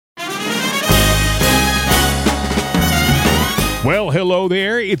Well, hello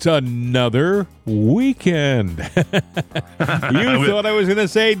there. It's another weekend. You thought I was going to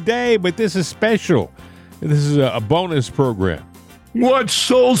say day, but this is special. This is a bonus program. What's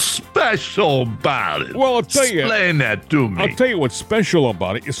so special about it? Well, I'll tell you. Explain that to me. I'll tell you what's special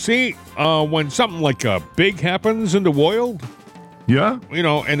about it. You see, when something like big happens in the world, Yeah?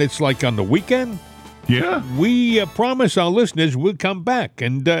 and it's like on the weekend, Yeah? we promise our listeners we'll come back.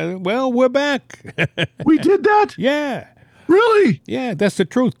 And, we're back. We did that? Yeah. Really? Yeah, that's the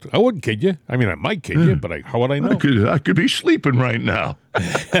truth. I wouldn't kid you. I mean, I might kid you, but how would I know? I could be sleeping right now.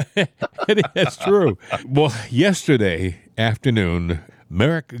 That's true. Well, yesterday afternoon,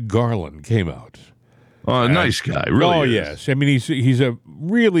 Merrick Garland came out. Oh, nice guy, really. Oh, is. yes. I mean, he's a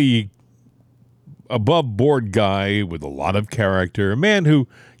really above-board guy with a lot of character, a man who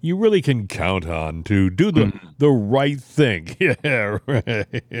you really can count on to do the right thing. Yeah, right.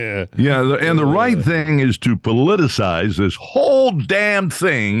 Yeah. Yeah, and the right thing is to politicize this whole damn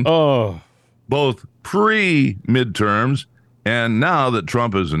thing, both pre-midterms and now that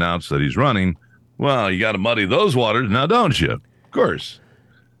Trump has announced that he's running. Well, you got to muddy those waters now, don't you? Of course.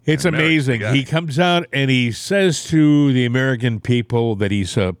 It's amazing. He comes out and he says to the American people that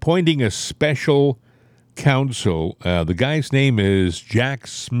he's appointing a special counsel. The guy's name is Jack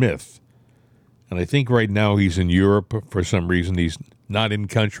Smith. And I think right now he's in Europe for some reason. He's not in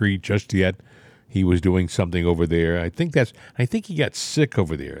country just yet. He was doing something over there. I think he got sick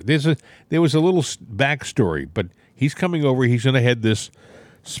over there. There was a little backstory, but he's coming over. He's going to head this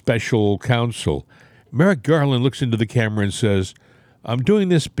special counsel. Merrick Garland looks into the camera and says, I'm doing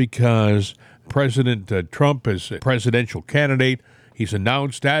this because President Trump is a presidential candidate. He's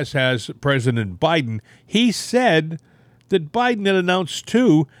announced, as has President Biden. He said that Biden had announced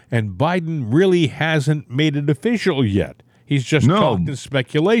too, and Biden really hasn't made it official yet. He's just talking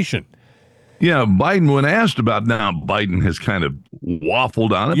speculation. Yeah, Biden, when asked about now, Biden has kind of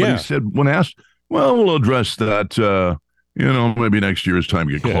waffled on it, but he said, when asked, well, we'll address that, maybe next year as time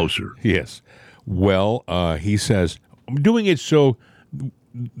get closer. Yes. Well, he says, I'm doing it so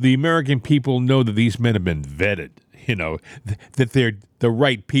the American people know that these men have been vetted, that they're the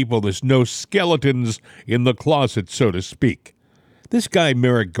right people. There's no skeletons in the closet, so to speak. This guy,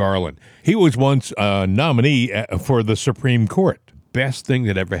 Merrick Garland, he was once a nominee for the Supreme Court. Best thing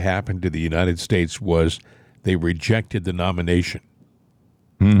that ever happened to the United States was they rejected the nomination,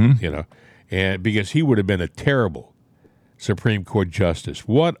 and because he would have been a terrible Supreme Court justice.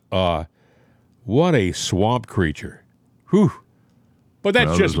 What a swamp creature. Whew. But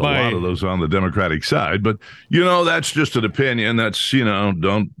that's just there's a lot of those on the Democratic side, but that's just an opinion. That's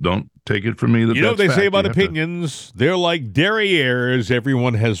don't take it from me. What they say about opinions? They're like derrieres.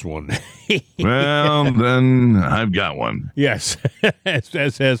 Everyone has one. Well, then I've got one. Yes,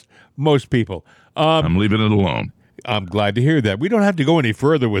 as has most people. I'm leaving it alone. I'm glad to hear that. We don't have to go any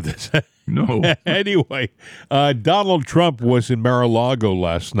further with this. No. Anyway, Donald Trump was in Mar-a-Lago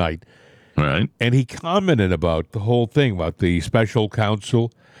last night. Right. And he commented about the whole thing, about the special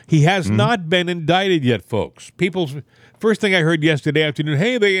counsel. He has not been indicted yet, folks. People's first thing I heard yesterday afternoon,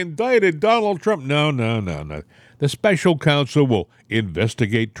 hey, they indicted Donald Trump. No. The special counsel will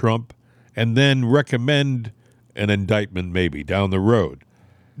investigate Trump and then recommend an indictment maybe down the road.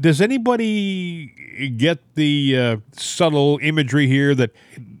 Does anybody get the subtle imagery here that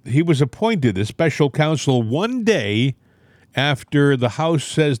he was appointed as special counsel one day after the House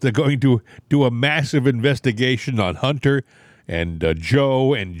says they're going to do a massive investigation on Hunter and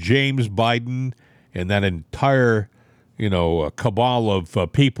Joe and James Biden and that entire, cabal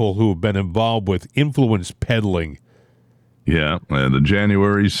of people who have been involved with influence peddling? Yeah, the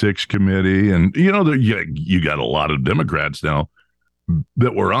January 6th committee. And, you got a lot of Democrats now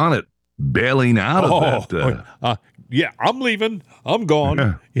that were on it bailing out of that. Yeah, I'm leaving. I'm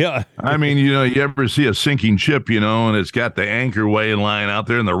gone. Yeah. I mean, you ever see a sinking ship, and it's got the anchor weighing line out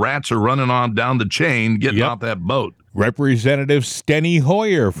there and the rats are running on down the chain, getting off that boat. Representative Steny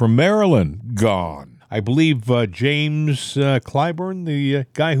Hoyer from Maryland, gone. I believe James Clyburn, the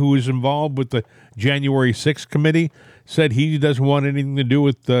guy who was involved with the January 6th committee, said he doesn't want anything to do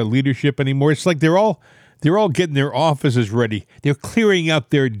with leadership anymore. It's like they're all getting their offices ready. They're clearing out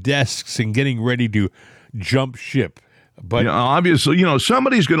their desks and getting ready to jump ship. But obviously,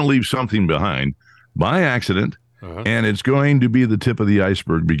 somebody's going to leave something behind by accident, and it's going to be the tip of the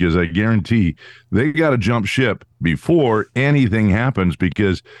iceberg, because I guarantee they got to jump ship before anything happens,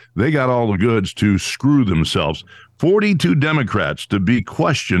 because they got all the goods to screw themselves. 42 Democrats to be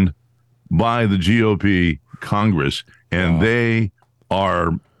questioned by the GOP Congress, and they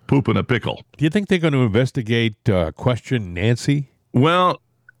are pooping a pickle. Do you think they're going to investigate, question Nancy? Well,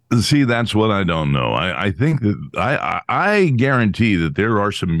 See, that's what I don't know. I think that I guarantee that there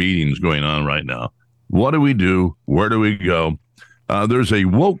are some meetings going on right now. What do we do? Where do we go? There's a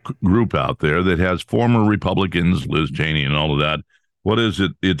woke group out there that has former Republicans, Liz Cheney and all of that. What is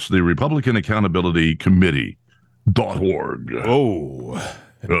it? It's the Republican Accountability Committee.org. Oh.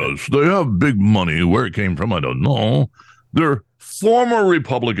 Yes, they have big money. Where it came from, I don't know. They're former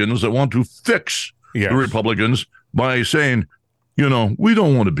Republicans that want to fix the Republicans by saying, we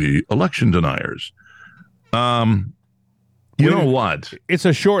don't want to be election deniers. You know what? It's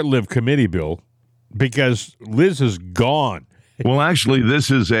a short-lived committee, Bill, because Liz is gone. Well, actually,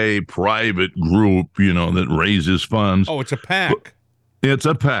 this is a private group, that raises funds. Oh, it's a PAC. It's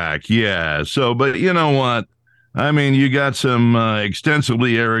a PAC, yeah. So, but you know what? I mean, you got some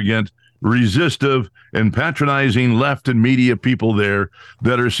extensively arrogant, resistive, and patronizing left and media people there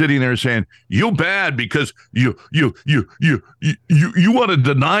that are sitting there saying, "You bad because you want to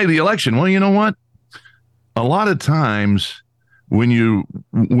deny the election." Well, you know what? A lot of times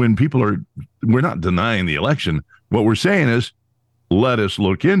when people we're not denying the election. What we're saying is, let us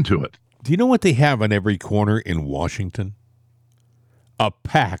look into it. Do you know what they have on every corner in Washington? A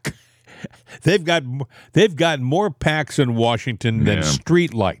PAC. They've got more PACs in Washington than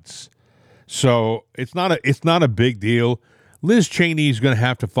street lights. So it's not a big deal. Liz Cheney's going to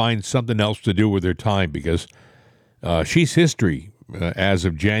have to find something else to do with her time because she's history as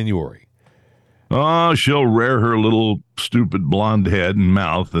of January. Oh, she'll rear her little stupid blonde head and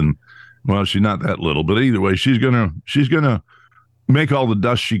mouth, and well, she's not that little, but either way, she's gonna make all the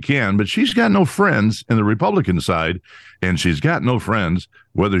dust she can. But she's got no friends in the Republican side, and she's got no friends,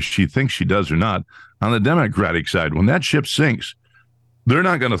 whether she thinks she does or not, on the Democratic side. When that ship sinks, they're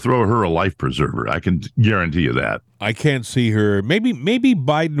not going to throw her a life preserver. I can guarantee you that. I can't see her. Maybe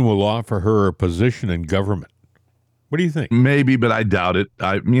Biden will offer her a position in government. What do you think? Maybe, but I doubt it.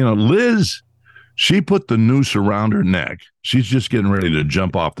 Liz, she put the noose around her neck. She's just getting ready to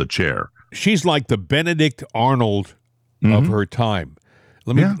jump off the chair. She's like the Benedict Arnold of her time.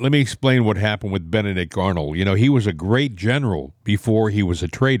 Let me explain what happened with Benedict Arnold. He was a great general before he was a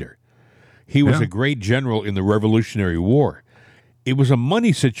traitor. He was a great general in the Revolutionary War. It was a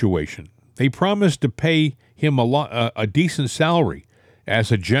money situation. They promised to pay him a decent salary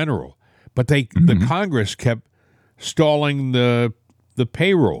as a general, but the Congress kept stalling the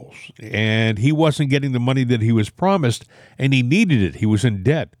payrolls, and he wasn't getting the money that he was promised, and he needed it. He was in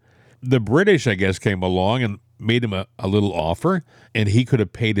debt. The British, I guess, came along and made him a little offer, and he could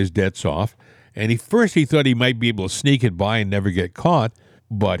have paid his debts off. And he thought he might be able to sneak it by and never get caught,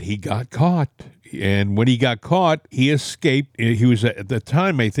 but he got caught. And when he got caught, he escaped. He was at the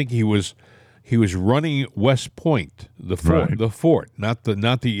time, I think he was running West Point, the fort, not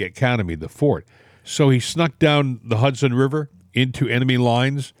the academy, the fort. So he snuck down the Hudson River into enemy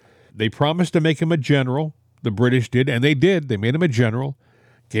lines. They promised to make him a general. The British did, and they did. They made him a general,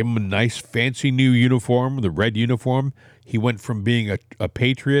 gave him a nice, fancy new uniform, the red uniform. He went from being a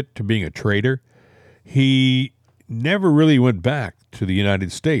patriot to being a traitor. He never really went back to the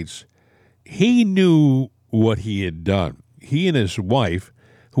United States. He knew what he had done. He and his wife,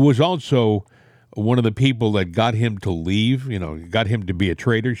 who was also one of the people that got him to leave, got him to be a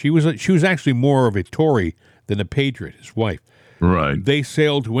traitor. She was actually more of a Tory than a patriot, his wife. Right. They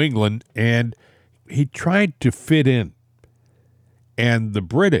sailed to England, and he tried to fit in. And the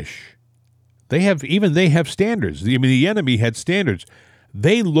British, they have standards. The enemy had standards.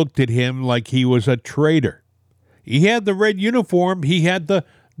 They looked at him like he was a traitor. He had the red uniform. He had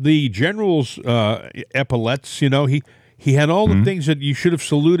the general's epaulets. He had all the things that you should have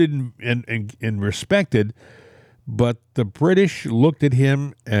saluted and respected. But the British looked at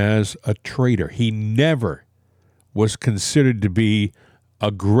him as a traitor. He never was considered to be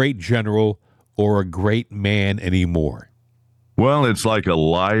a great general or a great man anymore. Well, it's like a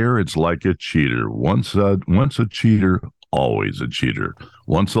liar. It's like a cheater. Once a cheater, always a cheater.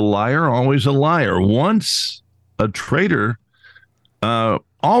 Once a liar, always a liar. Once a traitor,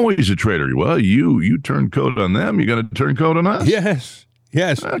 always a traitor. Well, you turn coat on them, you're going to turn coat on us. Yes.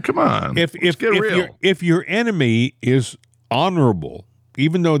 Come on. Let's get real. If your enemy is honorable,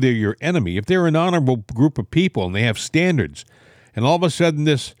 even though they're your enemy, if they're an honorable group of people and they have standards, and all of a sudden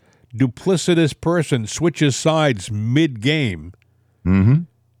this duplicitous person switches sides mid-game,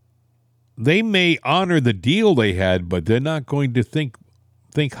 they may honor the deal they had, but they're not going to think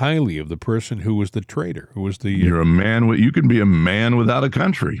highly of the person who was the traitor, who was the... You're a man. You can be a man without a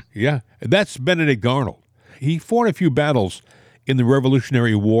country. Yeah, that's Benedict Arnold. He fought a few battles in the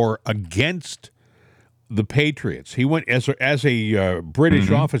Revolutionary War against the Patriots. He went as a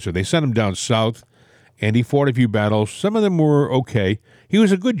British officer. They sent him down south, and he fought a few battles. Some of them were okay. He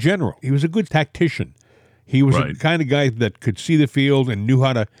was a good general. He was a good tactician. He was the kind of guy that could see the field and knew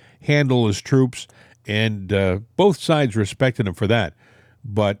how to handle his troops, and both sides respected him for that.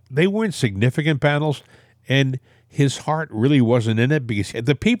 But they weren't significant battles, and his heart really wasn't in it because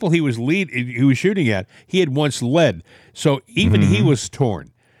the people he was shooting at, he had once led. So even he was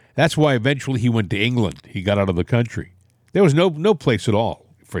torn. That's why eventually he went to England. He got out of the country. There was no place at all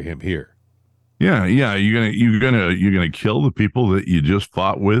for him here. Yeah. You're gonna kill the people that you just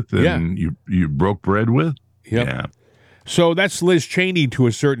fought with and you broke bread with. Yep. Yeah. So that's Liz Cheney to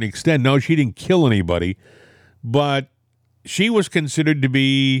a certain extent. No, she didn't kill anybody, but she was considered to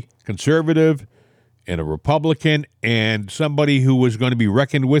be conservative and a Republican and somebody who was going to be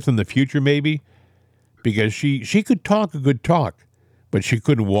reckoned with in the future, maybe, because she could talk a good talk, but she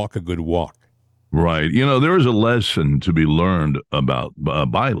couldn't walk a good walk. Right. There is a lesson to be learned about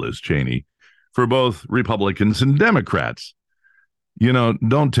by Liz Cheney for both Republicans and Democrats.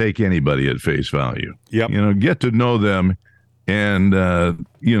 Don't take anybody at face value. Yep. Get to know them and,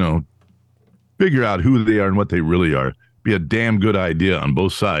 figure out who they are and what they really are. Be a damn good idea on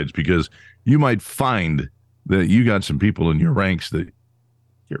both sides, because you might find that you got some people in your ranks that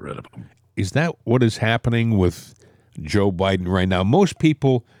get rid of them. Is that what is happening with Joe Biden right now? Most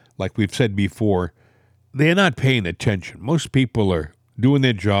people, like we've said before, they're not paying attention. Most people are doing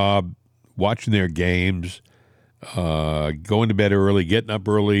their job, watching their games, going to bed early, getting up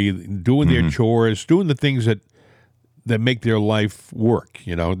early, doing their chores, doing the things that make their life work.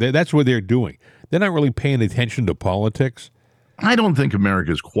 That's what they're doing. They're not really paying attention to politics. I don't think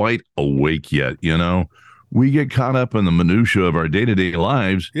America's quite awake yet. We get caught up in the minutia of our day-to-day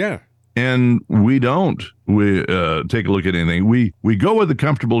lives. Yeah. And we don't. We take a look at anything. We go with the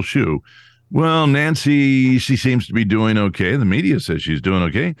comfortable shoe. Well, Nancy, she seems to be doing okay. The media says she's doing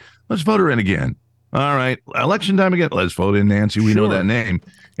okay. Let's vote her in again. All right. Election time again. Let's vote in Nancy. We know that name.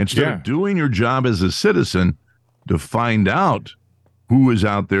 Instead of doing your job as a citizen to find out who is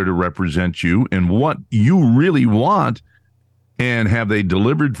out there to represent you and what you really want, and have they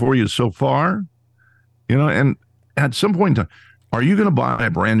delivered for you so far? And at some point in time, are you going to buy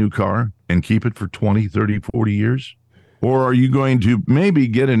a brand new car and keep it for 20, 30, 40 years? Or are you going to maybe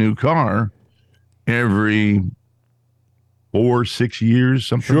get a new car every 4, 6 years,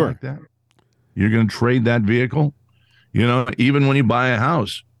 something like that? You're going to trade that vehicle? Even when you buy a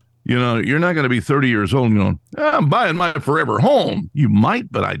house, you're not going to be 30 years old and going, I'm buying my forever home. You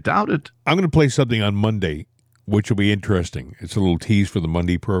might, but I doubt it. I'm going to play something on Monday, which will be interesting. It's a little tease for the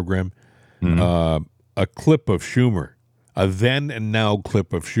Monday program. A clip of Schumer, a then and now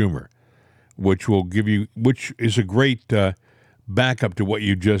clip of Schumer, which is a great backup to what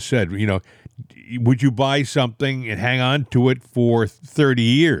you just said. Would you buy something and hang on to it for 30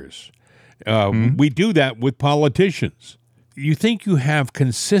 years? We do that with politicians. You think you have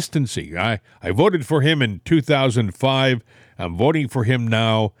consistency. I voted for him in 2005. I'm voting for him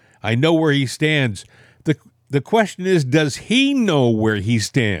now. I know where he stands. The question is, does he know where he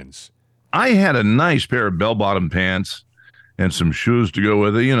stands? I had a nice pair of bell-bottom pants and some shoes to go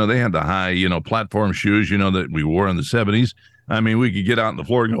with it. They had the high, platform shoes, that we wore in the 70s. I mean, we could get out on the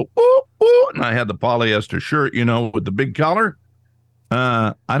floor and go, ooh, ooh. And I had the polyester shirt, with the big collar.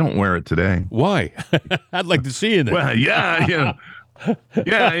 I don't wear it today. Why? I'd like to see you in it. Well, yeah,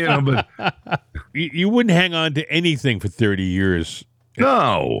 but you wouldn't hang on to anything for 30 years.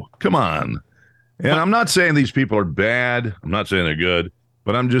 No, come on. And I'm not saying these people are bad. I'm not saying they're good,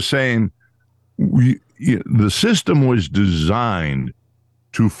 but I'm just saying the system was designed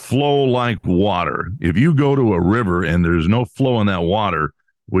to flow like water. If you go to a river and there's no flow in that water,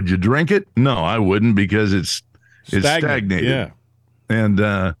 would you drink it? No, I wouldn't, because it's stagnated. Yeah.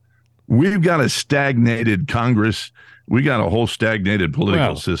 And we've got a stagnated Congress. We got a whole stagnated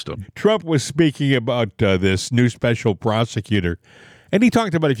political system. Trump was speaking about this new special prosecutor, and he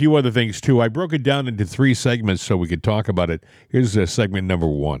talked about a few other things, too. I broke it down into 3 segments so we could talk about it. Here's segment number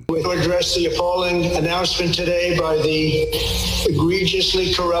 1. To address the appalling announcement today by the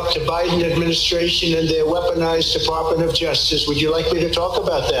egregiously corrupt Biden administration and their weaponized Department of Justice. Would you like me to talk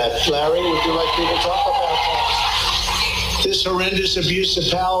about that? Larry, would you like me to talk about that? This horrendous abuse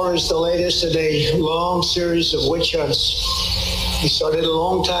of power is the latest in a long series of witch hunts. We started a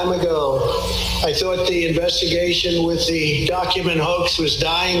long time ago. I thought the investigation with the document hoax was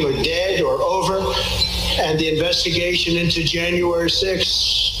dying or dead or over, and the investigation into January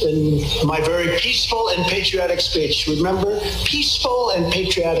 6th in my very peaceful and patriotic speech, remember, peaceful and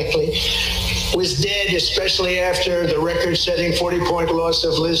patriotically, was dead, especially after the record-setting 40-point loss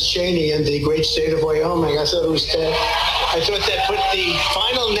of Liz Cheney in the great state of Wyoming. I thought it was dead. I thought that put the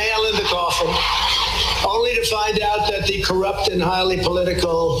final nail in the coffin. find out that the corrupt and highly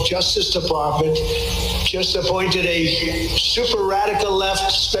political Justice Department just appointed a super radical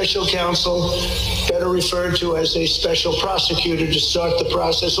left special counsel, better referred to as a special prosecutor, to start the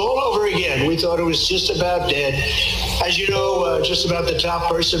process all over again. We thought it was just about dead. As you know, just about the top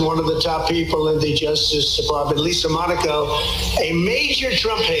person, one of the top people in the Justice Department, Lisa Monaco, a major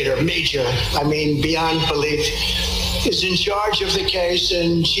Trump hater, beyond belief, is in charge of the case,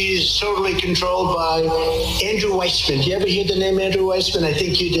 and she's totally controlled by Andrew Weissman. Do you ever hear the name Andrew Weissman? I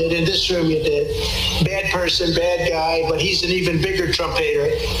think you did. In this room you did. Bad person, bad guy, but he's an even bigger Trump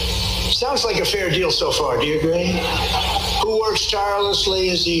hater. Sounds like a fair deal so far. Do you agree? Who works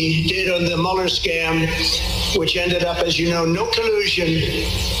tirelessly as he did on the Mueller scam, which ended up, as you know, no collusion,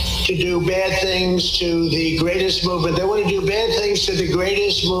 to do bad things to the greatest movement. They want to do bad things to the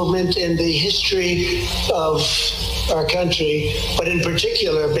greatest movement in the history of our country, but in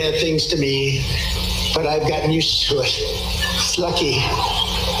particular, bad things to me. But I've gotten used to it. It's lucky.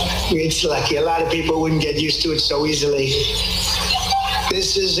 It's lucky. A lot of people wouldn't get used to it so easily.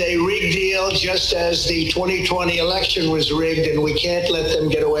 This is a rigged deal, just as the 2020 election was rigged, and we can't let them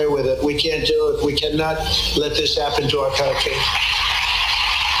get away with it. We can't do it. We cannot let this happen to our country.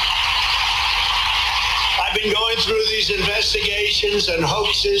 I've been going through these investigations and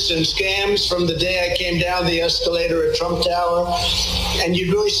hoaxes and scams from the day I came down the escalator at Trump Tower, and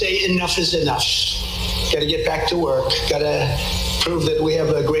you'd really say enough is enough. Got to get back to work. Got to prove that we have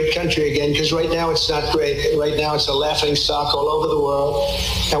a great country again, because right now it's not great. Right now it's a laughing stock all over the world,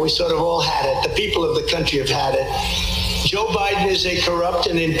 and we sort of all had it. The people of the country have had it. Joe Biden is a corrupt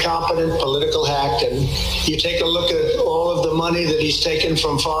and incompetent political hack, and you take a look at all of the money that he's taken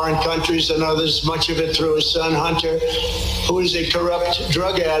from foreign countries and others, much of it through his son Hunter, who is a corrupt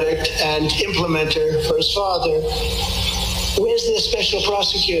drug addict and implementer for his father. Where's their special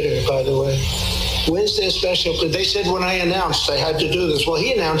prosecutor, by the way? Where's their special? They said when I announced I had to do this. Well,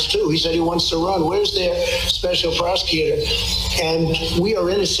 he announced too. He said he wants to run. Where's their special prosecutor? And we are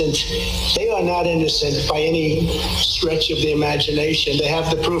innocent. They are not innocent by any stretch of the imagination. They have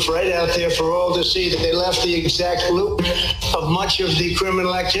the proof right out there for all to see that they left the exact loop of much of the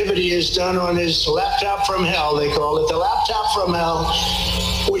criminal activity is done on his laptop from hell. They call it the laptop from hell,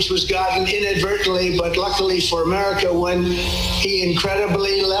 which was gotten inadvertently, but luckily for America, when he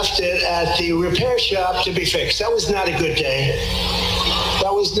incredibly left it at the repair shop to be fixed. That was not a good day.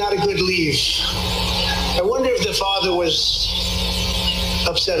 That was not a good leave. I wonder if the father was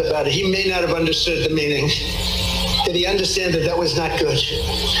upset about it. He may not have understood the meaning. Did he understand that that was not good?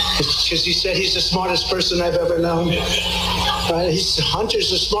 Because he said he's the smartest person I've ever known. Hunter's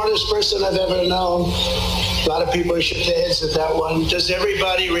the smartest person I've ever known. A lot of people shook their heads at that one. Does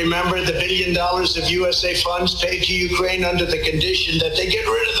everybody remember the $1 billion of USA funds paid to Ukraine under the condition that they get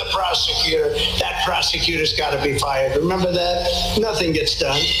rid of the prosecutor? That prosecutor's got to be fired. Remember that? Nothing gets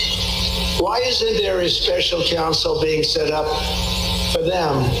done. Why isn't there a special counsel being set up for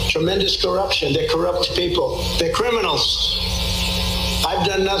them? Tremendous corruption. They're corrupt people. They're criminals. I've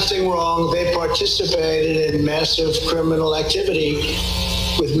done nothing wrong. They participated in massive criminal activity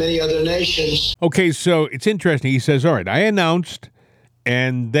with many other nations. Okay, so it's interesting. He says, all right, I announced,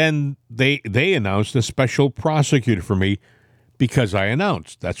 and then they announced a special prosecutor for me because I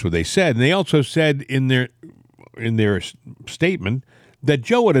announced. That's what they said. And they also said in their statement that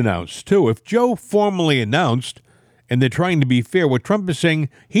Joe had announced, too. If Joe formally announced, and they're trying to be fair, what Trump is saying,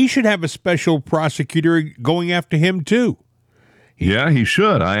 he should have a special prosecutor going after him, too. Yeah, he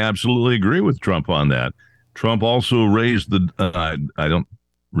should. I absolutely agree with Trump on that. Trump also raised I don't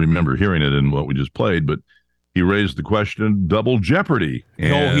remember hearing it in what we just played, but he raised the question of double jeopardy.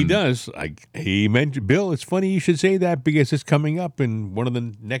 No, he does. He mentioned, Bill, it's funny you should say that because it's coming up in one of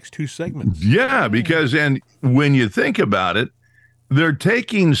the next two segments. Yeah, because and when you think about it, they're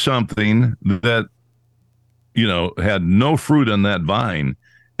taking something that, had no fruit on that vine,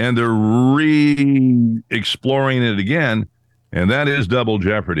 and they're re-exploring it again. And that is double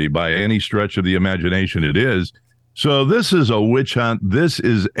jeopardy by any stretch of the imagination it is. So this is a witch hunt. This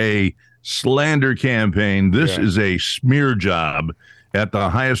is a slander campaign. This is a smear job at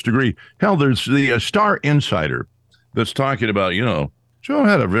the highest degree. Hell, there's the Star Insider that's talking about, Joe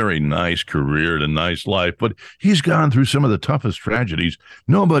had a very nice career and a nice life, but he's gone through some of the toughest tragedies.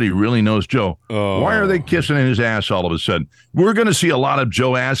 Nobody really knows Joe. Why are they kissing in his ass all of a sudden? We're going to see a lot of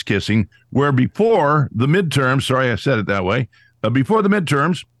Joe ass kissing, where before the midterms, sorry I said it that way, before the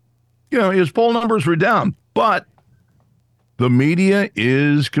midterms, his poll numbers were down. But the media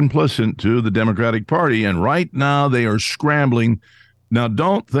is complicit to the Democratic Party, and right now they are scrambling. Now,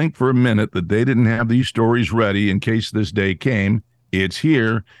 don't think for a minute that they didn't have these stories ready in case this day came. It's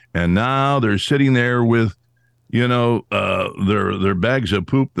here, and now they're sitting there with their bags of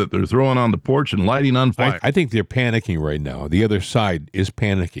poop that they're throwing on the porch and lighting on fire. I think they're panicking right now. The other side is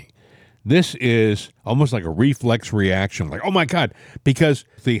panicking. This is almost like a reflex reaction, like, oh my God, because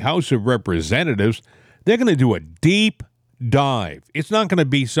the House of Representatives, they're going to do a deep dive. It's not going to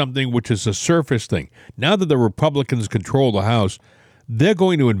be something which is a surface thing. Now that the Republicans control the House, they're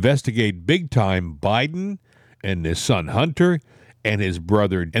going to investigate big time Biden and his son Hunter and his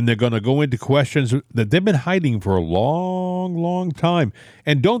brother, and they're going to go into questions that they've been hiding for a long, long time.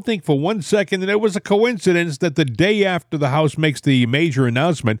 And don't think for 1 second that it was a coincidence that the day after the House makes the major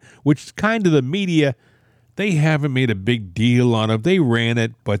announcement, which is kind of the media, they haven't made a big deal on it. They ran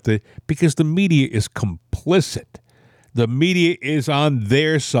it, but because the media is complicit. The media is on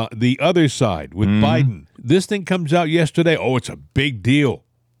their side, the other side with Biden. This thing comes out yesterday. Oh, it's a big deal.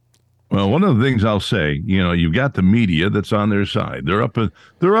 Well, one of the things I'll say, you've got the media that's on their side. They're up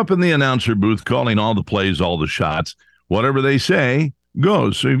in the announcer booth calling all the plays, all the shots. Whatever they say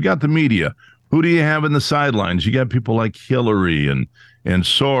goes. So you've got the media. Who do you have in the sidelines? You got people like Hillary and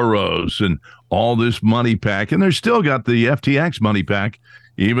Soros and all this money pack. And they're still got the FTX money pack,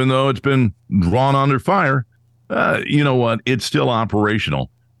 even though it's been drawn under fire. You know what? It's still operational.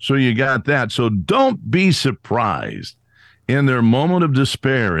 So you got that. So don't be surprised. In their moment of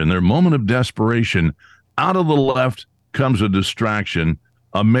despair, in their moment of desperation, out of the left comes a distraction,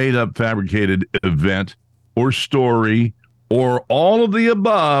 a made-up, fabricated event or story, or all of the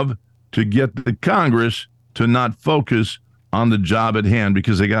above to get the Congress to not focus on the job at hand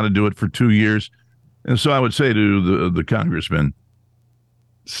because they got to do it for 2 years. And so I would say to the congressmen,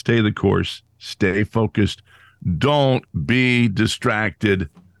 stay the course, stay focused. Don't be distracted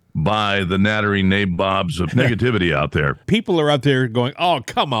by the nattering nabobs of negativity out there. People are out there going, oh,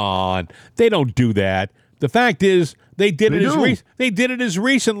 come on. They don't do that. The fact is, they did it as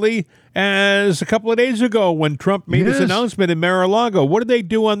recently as a couple of days ago when Trump made his announcement in Mar-a-Lago. What did they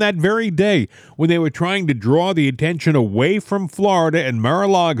do on that very day when they were trying to draw the attention away from Florida and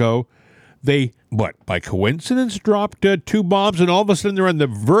Mar-a-Lago? They, by coincidence, dropped 2 bombs, and all of a sudden they're on the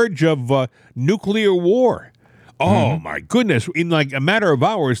verge of nuclear war. Oh, my goodness. In like a matter of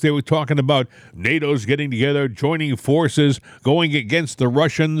hours, they were talking about NATO's getting together, joining forces, going against the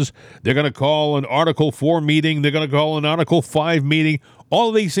Russians. They're going to call an Article 4 meeting. They're going to call an Article 5 meeting. All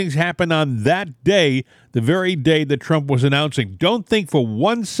of these things happened on that day, the very day that Trump was announcing. Don't think for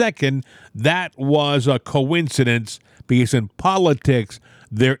 1 second that was a coincidence, because in politics,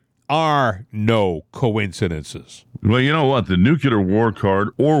 there are no coincidences. Well, you know what? The nuclear war card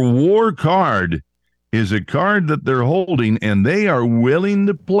or war card is a card that they're holding, and they are willing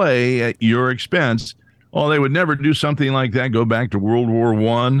to play at your expense. Oh, they would never do something like that. Go back to World War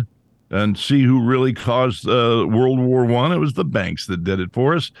I and see who really caused World War I. It was the banks that did it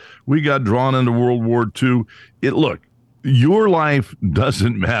for us. We got drawn into World War II. Look, your life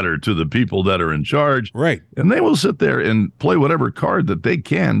doesn't matter to the people that are in charge. Right. And they will sit there and play whatever card that they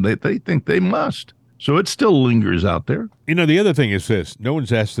can, that they think they must. So it still lingers out there. The other thing is this. No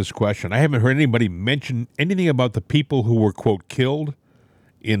one's asked this question. I haven't heard anybody mention anything about the people who were, quote, killed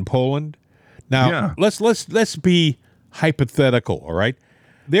in Poland. Now, let's be hypothetical, all right?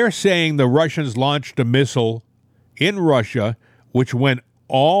 They're saying the Russians launched a missile in Russia, which went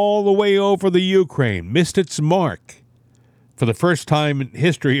all the way over the Ukraine, missed its mark. For the first time in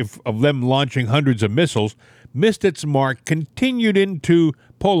history of them launching hundreds of missiles, missed its mark, continued into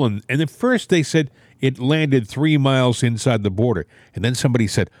Poland. And at first they said it landed 3 miles inside the border. And then somebody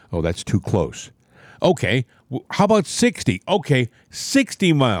said, oh, that's too close. Okay, how about 60? Okay,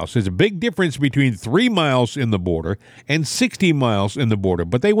 60 miles. There's a big difference between 3 miles in the border and 60 miles in the border.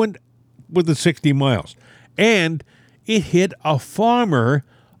 But they went with the 60 miles. And it hit a farmer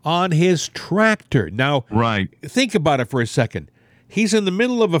on his tractor. Now, think about it for a second. He's in the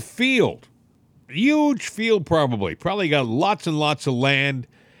middle of a field. Huge field, probably got lots and lots of land,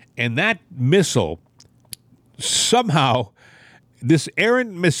 and that missile, somehow, this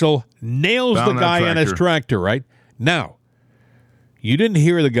errant missile nails the guy on his tractor, right? Now, you didn't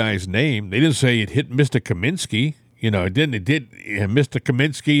hear the guy's name. They didn't say it hit Mr. Kaminsky. It did. Mr.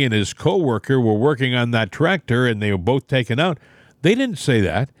 Kaminsky and his co-worker were working on that tractor, and they were both taken out. They didn't say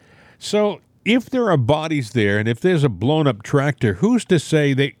that. So if there are bodies there, and if there's a blown-up tractor, who's to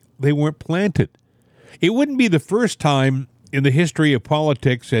say they weren't planted? It wouldn't be the first time in the history of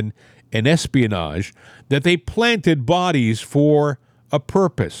politics and espionage that they planted bodies for a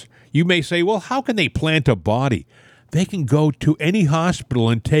purpose. You may say, well, how can they plant a body? They can go to any hospital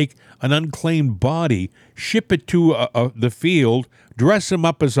and take an unclaimed body, ship it to the field, dress him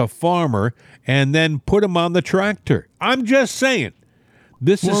up as a farmer, and then put him on the tractor. I'm just saying.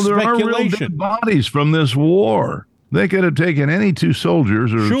 This is there speculation. are real dead bodies from this war. They could have taken any two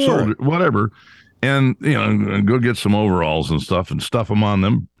soldiers or whatever, and go get some overalls and stuff and stuff them on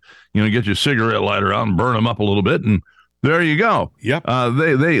them. Get your cigarette lighter out and burn them up a little bit, and there you go. Yep.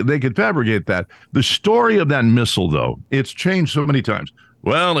 They could fabricate that. The story of that missile, though, it's changed so many times.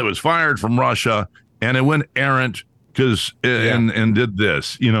 Well, it was fired from Russia, and it went errant and did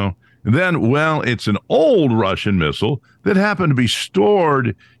this. Then, it's an old Russian missile that happened to be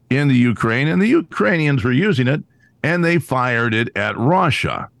stored in the Ukraine, and the Ukrainians were using it, and they fired it at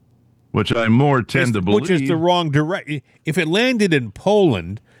Russia, which I more tend to believe. Which is the wrong direct. If it landed in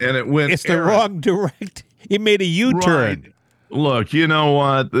Poland, and it went, it's the wrong direct. It made a U-turn. Right. Look, you know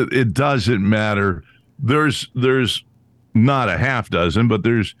what? It doesn't matter. There's not a half dozen, but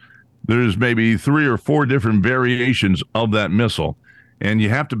there's maybe 3 or 4 different variations of that missile. And you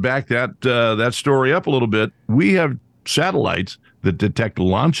have to back that story up a little bit. We have satellites that detect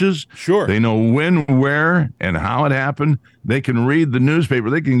launches. Sure. They know when, where, and how it happened. They can read the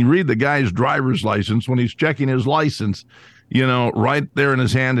newspaper. They can read the guy's driver's license when he's checking his license, right there in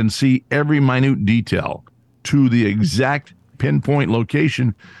his hand, and see every minute detail to the exact pinpoint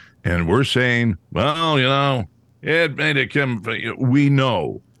location. And we're saying, it made it come. We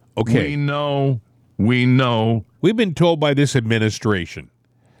know. Okay. We know. We've been told by this administration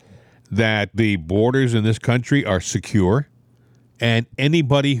that the borders in this country are secure, and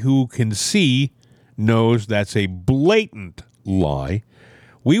anybody who can see knows that's a blatant lie.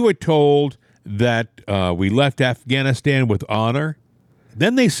 We were told that we left Afghanistan with honor.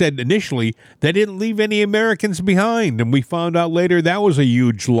 Then they said initially they didn't leave any Americans behind, and we found out later that was a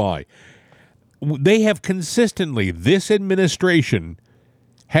huge lie. They have consistently, this administration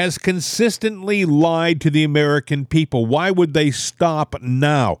has consistently lied to the American people. Why would they stop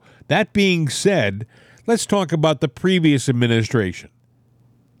now? That being said, let's talk about the previous administration.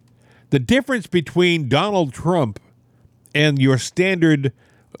 The difference between Donald Trump and your standard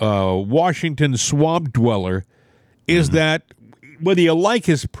Washington swamp dweller is that whether you like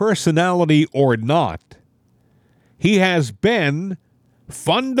his personality or not, he has been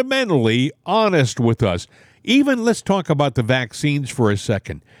fundamentally honest with us. Even let's talk about the vaccines for a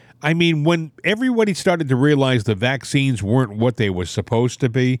second. I mean, when everybody started to realize the vaccines weren't what they were supposed to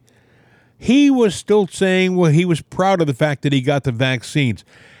be, he was still saying, he was proud of the fact that he got the vaccines.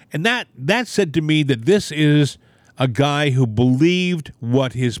 And that said to me that this is a guy who believed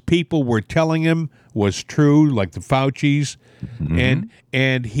what his people were telling him was true, like the Faucis. Mm-hmm.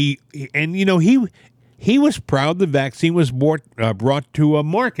 And he was proud the vaccine was brought to a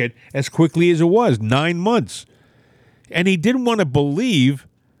market as quickly as it was, 9 months. And he didn't want to believe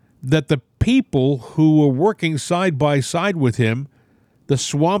that the people who were working side by side with him, the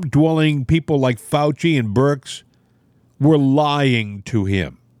swamp-dwelling people like Fauci and Birx, were lying to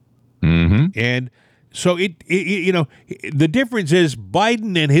him. Mm-hmm. And so the difference is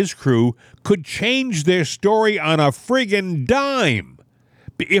Biden and his crew could change their story on a friggin' dime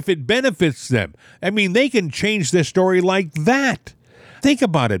if it benefits them. I mean, they can change their story like that. Think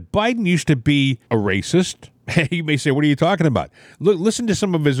about it. Biden used to be a racist. You may say, what are you talking about? Listen to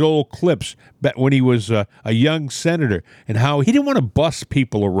some of his old clips when he was a young senator and how he didn't want to bus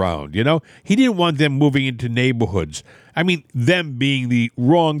people around, He didn't want them moving into neighborhoods. I mean, them being the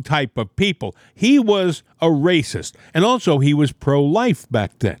wrong type of people. He was a racist. And also, he was pro-life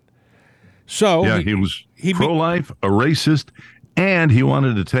back then. So yeah, he was pro-life, a racist, and he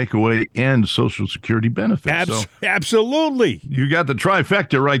wanted to take away end Social Security benefits. Absolutely. You got the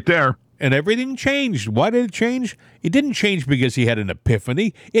trifecta right there. And everything changed. Why did it change? It didn't change because he had an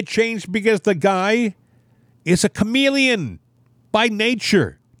epiphany. It changed because the guy is a chameleon by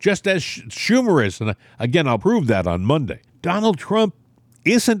nature, just as Schumer is. And again, I'll prove that on Monday. Donald Trump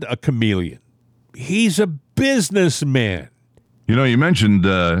isn't a chameleon. He's a businessman. You mentioned,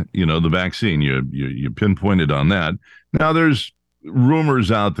 the vaccine. You pinpointed on that. Now, there's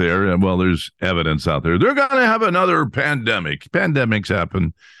rumors out there, and there's evidence out there. They're going to have another pandemic. Pandemics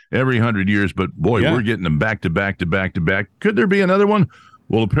happen every 100 years, but boy, we're getting them back to back to back to back. Could there be another one?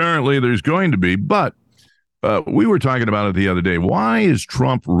 Well, apparently there's going to be, but we were talking about it the other day. Why is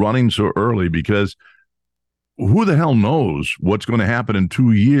Trump running so early? Because who the hell knows what's going to happen in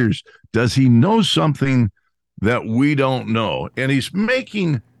 2 years? Does he know something that we don't know? And he's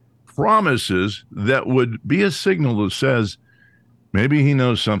making promises that would be a signal that says maybe he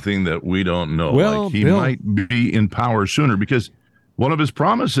knows something that we don't know. Well, like he might be in power sooner, because one of his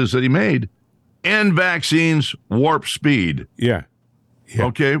promises that he made, end vaccines, warp speed. Yeah.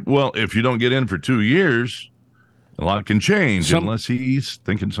 Okay, well, if you don't get in for 2 years, A lot can change unless he's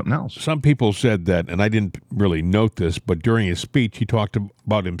thinking something else. Some people said that, and I didn't really note this, but during his speech, he talked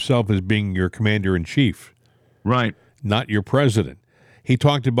about himself as being your commander-in-chief. Right. Not your president. He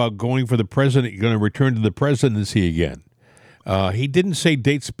talked about going for the president, going to return to the presidency again. He didn't say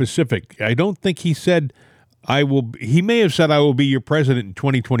date specific. I don't think he said, he may have said, I will be your president in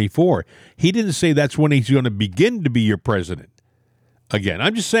 2024. He didn't say that's when he's going to begin to be your president. Again,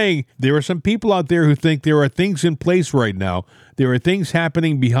 I'm just saying there are some people out there who think there are things in place right now. There are things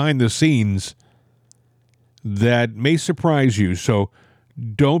happening behind the scenes that may surprise you. So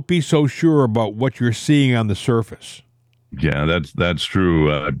don't be so sure about what you're seeing on the surface. Yeah, that's true.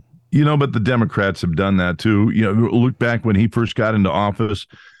 But the Democrats have done that too. Look back when he first got into office.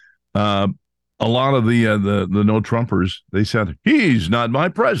 A lot of the no Trumpers, they said, he's not my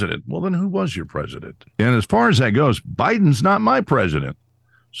president. Well, then who was your president? And as far as that goes, Biden's not my president.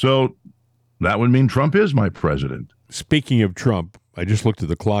 So that would mean Trump is my president. Speaking of Trump, I just looked at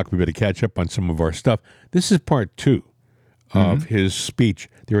the clock. We better catch up on some of our stuff. This is part 2 of his speech.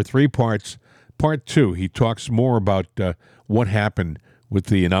 There are 3 parts. Part 2, he talks more about what happened with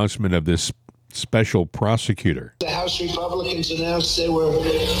the announcement of this special prosecutor. The House Republicans announced they were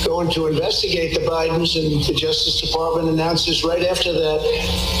going to investigate the Bidens, and the Justice Department announces right after that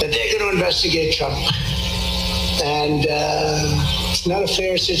they're going to investigate Trump. And it's not a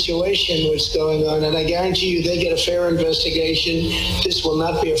fair situation what's going on, and I guarantee you they get a fair investigation. This will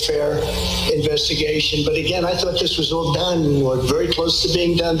not be a fair investigation. But again, I thought this was all done or very close to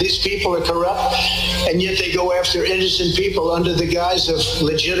being done. These people are corrupt, and yet they go after innocent people under the guise of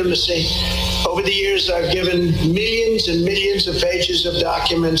legitimacy. Over the years, I've given millions and millions of pages of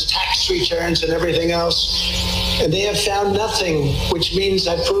documents, tax returns, and everything else, and they have found nothing, which means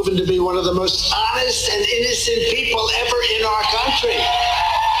I've proven to be one of the most honest and innocent people ever in our country.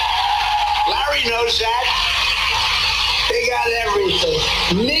 Larry knows that. They got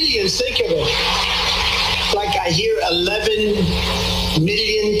everything. Millions, think of it. Like I hear 11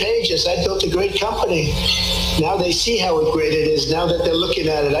 million pages. I built a great company. Now they see how great it is, now that they're looking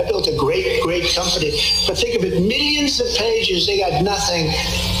at it. I built a great, great company. But think of it, millions of pages, they got nothing.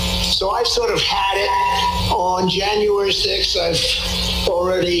 So I've sort of had it. On January 6th, I've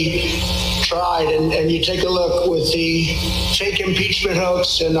already tried, and you take a look with the fake impeachment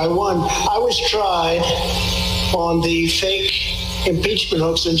hoax, and I won. I was tried on the fake impeachment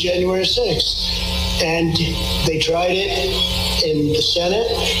hoax on January 6th, and they tried it in the Senate.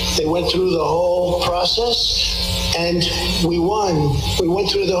 They went through the whole process, and we won. We went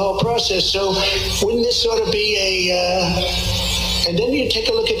through the whole process. So wouldn't this sort of be and then you take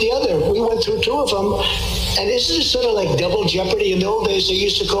a look at the other. We went through 2 of them. And isn't it sort of like double jeopardy? In the old days, they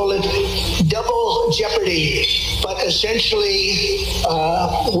used to call it double jeopardy. But essentially,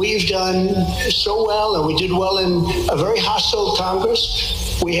 we've done so well, and we did well in a very hostile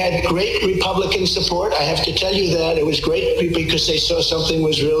Congress. We had great Republican support. I have to tell you that. It was great because they saw something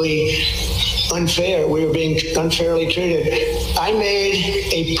was really unfair. We were being unfairly treated. I made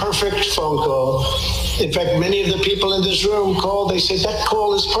a perfect phone call. In fact, many of the people in this room called. They said, that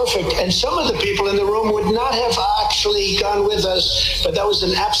call is perfect. And some of the people in the room would not have actually gone with us, but that was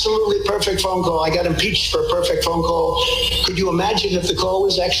an absolutely perfect phone call. I got impeached for a perfect phone call. Could you imagine if the call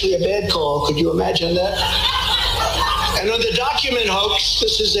was actually a bad call? Could you imagine that? And on the document hoax,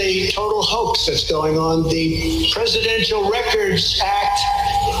 this is a total hoax that's going on. The Presidential Records Act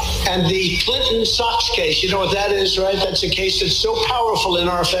and the Clinton Sox case, you know what that is, right? That's a case that's so powerful in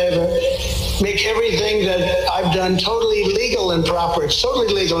our favor. Make everything that I've done totally legal and proper. It's totally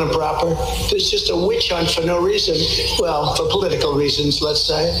legal and proper. There's just a witch hunt for no reason. Well, for political reasons, let's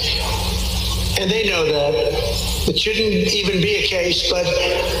say. And they know that. It shouldn't even be a case, but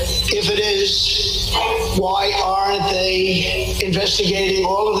if it is, why aren't they investigating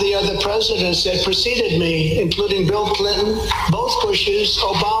all of the other presidents that preceded me, including Bill Clinton, both Bushes,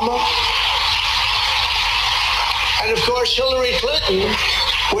 Obama, and of course Hillary Clinton,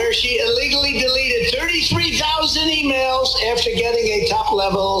 where she illegally deleted 33,000 emails after getting a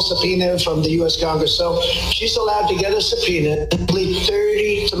top-level subpoena from the U.S. Congress. So she's allowed to get a subpoena, delete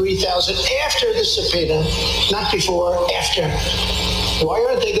 33,000 after the subpoena, not before, after. Why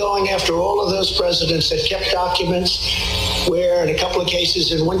aren't they going after all of those presidents that kept documents where, in a couple of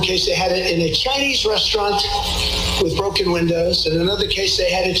cases, in one case they had it in a Chinese restaurant with broken windows, in another case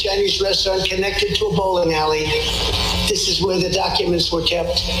they had a Chinese restaurant connected to a bowling alley. This is where the documents were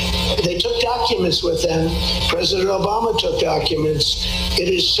kept. They took documents with them. President Obama took documents. It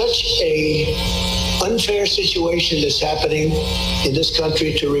is such a unfair situation that's happening in this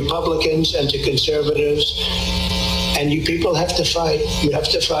country to Republicans and to conservatives. And you people have to fight. You have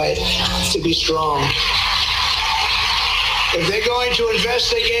to fight to be strong. If they're going to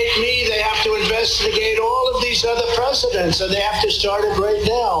investigate me, they have to investigate all of these other presidents, and they have to start it right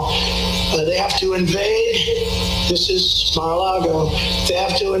now. They have to invade. This is Mar-a-Lago. They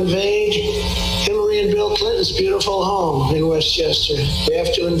have to invade Hillary and Bill Clinton's beautiful home in Westchester. They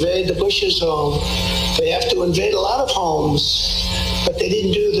have to invade the Bush's home. They have to invade a lot of homes, but they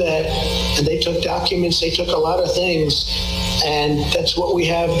didn't do that. And they took documents. They took a lot of things. And that's what we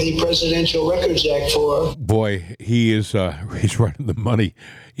have the Presidential Records Act for. Boy, he's running the money.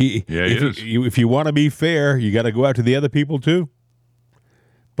 He is. If you want to be fair, you got to go after the other people too.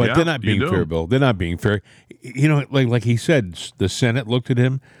 But they're not being fair, Bill. They're not being fair. You know, like he said, the Senate looked at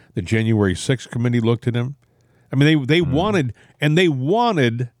him. The January 6th committee looked at him. I mean, they wanted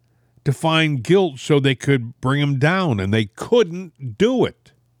to find guilt so they could bring him down, and they couldn't do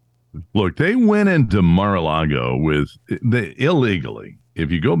it. Look, they went into Mar-a-Lago illegally.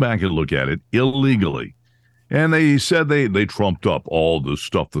 If you go back and look at it, illegally. And they said they trumped up all the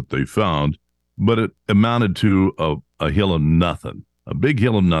stuff that they found, but it amounted to a hill of nothing, a big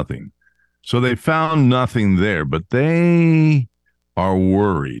hill of nothing. So they found nothing there, but they are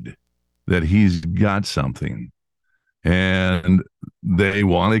worried that he's got something. And they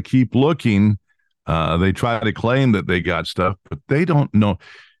want to keep looking. They try to claim that they got stuff, but they don't know.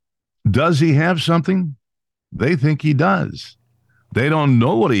 Does he have something? They think he does. They don't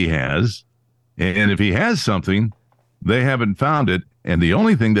know what he has. And if he has something, they haven't found it. And the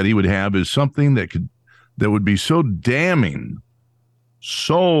only thing that he would have is something that would be so damning,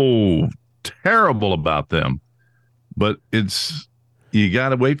 so terrible about them. But you got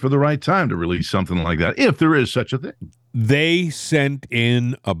to wait for the right time to release something like that, if there is such a thing. They sent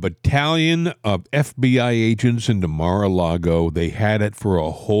in a battalion of FBI agents into Mar-a-Lago. They had it for a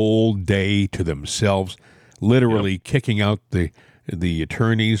whole day to themselves, literally kicking out the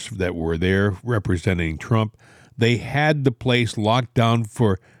attorneys that were there representing Trump. They had the place locked down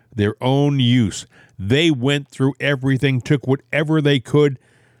for their own use. They went through everything, took whatever they could,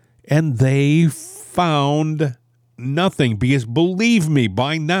 and they found nothing. Because believe me,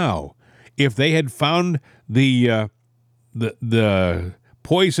 by now, if they had found the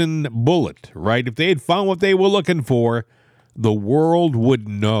poison bullet, right? If they had found what they were looking for, the world would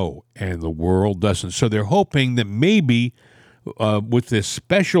know, and the world doesn't. So they're hoping that maybe with this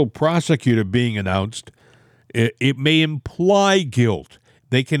special prosecutor being announced, it may imply guilt.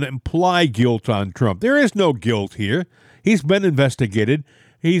 They can imply guilt on Trump. There is no guilt here. He's been investigated.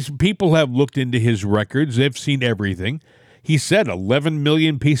 People have looked into his records. They've seen everything. He said 11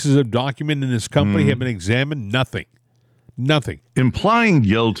 million pieces of document in his company have been examined. Nothing. Implying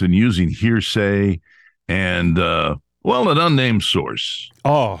guilt and using hearsay and, an unnamed source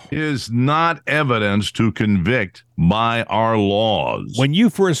is not evidence to convict by our laws. When you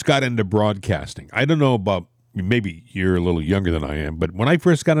first got into broadcasting, I don't know about, maybe you're a little younger than I am, but when I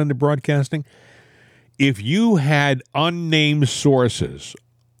first got into broadcasting, if you had unnamed sources,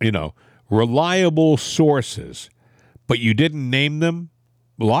 reliable sources, but you didn't name them,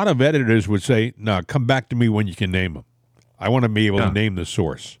 a lot of editors would say, no, come back to me when you can name them. I want to be able to name the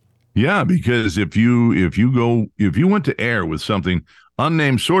source. Yeah, because if you went to air with something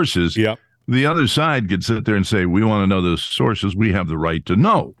unnamed sources, the other side could sit there and say, we want to know those sources. We have the right to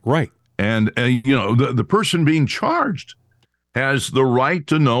know. Right. And the person being charged has the right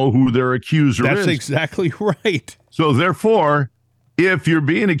to know who their accuser is. That's exactly right. So therefore, if you're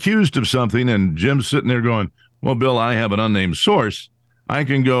being accused of something and Jim's sitting there going, well, Bill, I have an unnamed source, I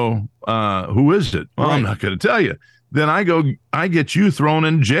can go, who is it? Well, I'm not going to tell you. Then I get you thrown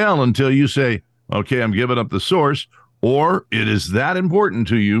in jail until you say, okay, I'm giving up the source, or it is that important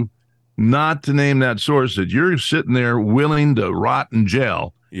to you not to name that source that you're sitting there willing to rot in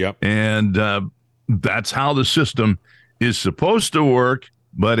jail. Yep. And that's how the system is supposed to work,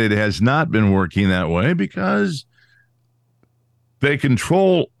 but it has not been working that way because they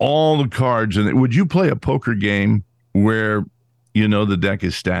control all the cards. And would you play a poker game where, the deck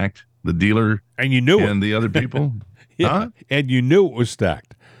is stacked, the dealer and you knew and the other people? And you knew it was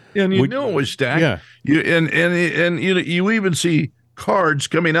stacked. And you knew it was stacked. Yeah. You even see cards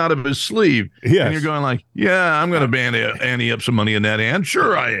coming out of his sleeve. Yes. And you're going like, yeah, I'm going to ante up some money in that hand.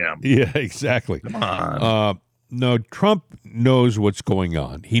 Sure I am. Yeah, exactly. Come on. No, Trump knows what's going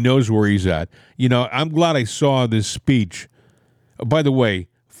on. He knows where he's at. I'm glad I saw this speech. By the way,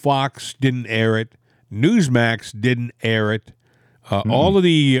 Fox didn't air it. Newsmax didn't air it. All of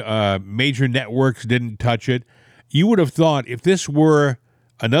the major networks didn't touch it. You would have thought if this were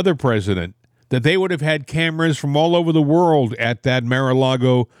another president that they would have had cameras from all over the world at that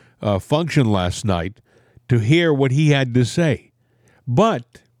Mar-a-Lago function last night to hear what he had to say.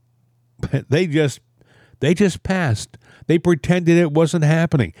 But they just They just passed. They pretended it wasn't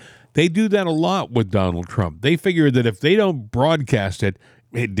happening. They do that a lot with Donald Trump. They figure that if they don't broadcast it,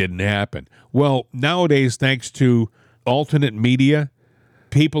 it didn't happen. Well, nowadays, thanks to alternate media,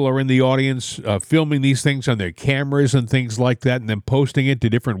 people are in the audience filming these things on their cameras and things like that and then posting it to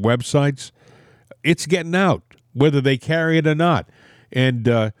different websites. It's getting out, whether they carry it or not. And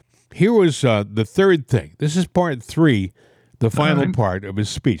here was the third thing. This is part 3, the final part of his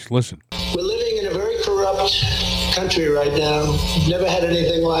speech. Listen. We're living in a very corrupt country right now. We've never had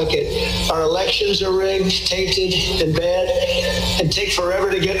anything like it. Our elections are rigged, tainted, and bad, and take forever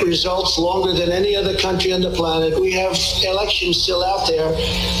to get results, longer than any other country on the planet. We have elections still out there,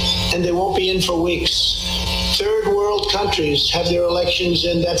 and they won't be in for weeks. Third world countries have their elections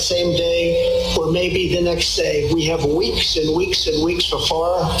in that same day or maybe the next day. We have weeks and weeks and weeks for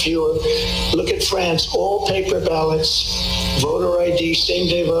far fewer. Look at France, all paper ballots, voter ID,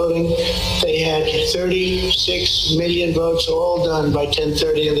 same-day voting. They had 36 million votes all done by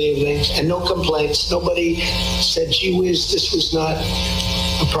 10:30 in the evening, and no complaints. Nobody said, gee whiz, this was not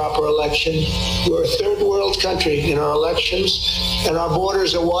a proper election. We're a third world country in our elections, and our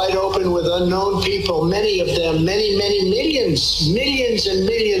borders are wide open with unknown people, many of them, many millions and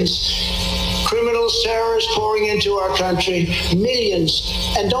millions. Criminals, terrorists pouring into our country, millions.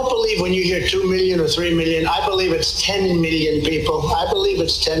 And don't believe when you hear 2 million or 3 million. I believe it's 10 million people. I believe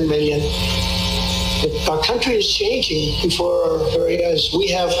it's 10 million. Our country is changing before our very eyes. We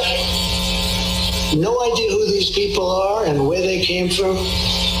have no idea who these people are and where they came from.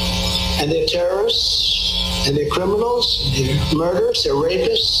 And they're terrorists, and they're criminals, and they're murderers, they're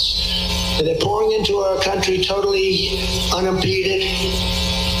rapists, and they're pouring into our country totally unimpeded.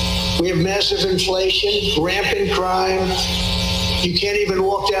 We have massive inflation, rampant crime. You can't even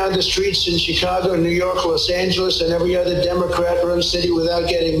walk down the streets in Chicago, New York, Los Angeles, and every other Democrat-run city without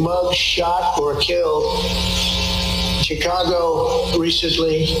getting mugged, shot, or killed. Chicago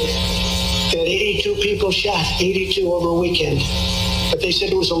recently had 82 people shot, 82 over a weekend. But they said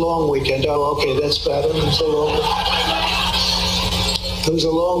it was a long weekend. Oh, okay, that's better. It was a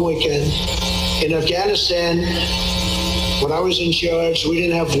long weekend. In Afghanistan, when I was in charge, we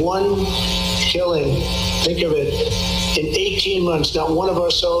didn't have one killing. Think of it. In 18 months, not one of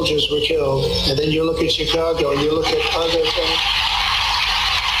our soldiers were killed. And then you look at Chicago, and you look at other things.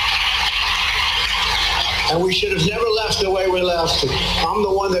 And we should have never left the way we left. I'm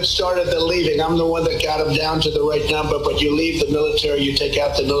the one that started the leaving. I'm the one that got them down to the right number. But you leave the military, you take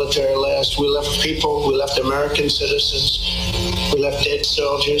out the military last. We left people, we left American citizens, we left dead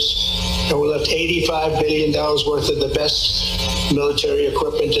soldiers, and we left $85 billion worth of the best military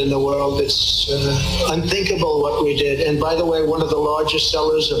equipment in the world. It's unthinkable what we did. And by the way, one of the largest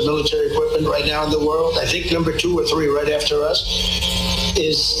sellers of military equipment right now in the world, I think number 2 or 3 right after us,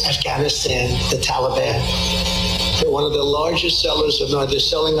 is Afghanistan, the Taliban. They're one of the largest sellers of they're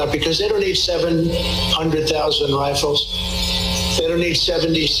selling out because they don't need 700,000 rifles. They don't need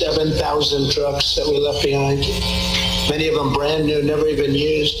 77,000 trucks that we left behind. Many of them brand new, never even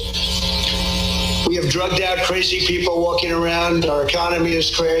used. We have drugged out crazy people walking around. Our economy is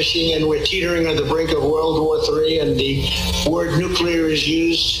crashing, and we're teetering on the brink of World War III, and the word nuclear is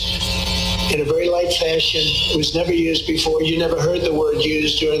used in a very light fashion. It was never used before. You never heard the word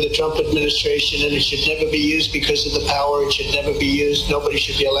used during the Trump administration, and it should never be used because of the power. It should never be used. Nobody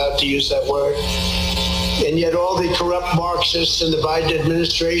should be allowed to use that word. And yet all the corrupt Marxists in the Biden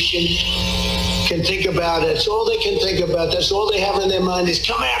administration can think about it. That's all they can think about. That's all they have in their mind is,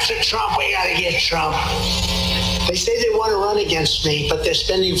 come after Trump. We got to get Trump. They say they want to run against me, but they're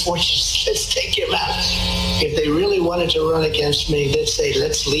spending fortunes. Let's take him out. If they really wanted to run against me, they'd say,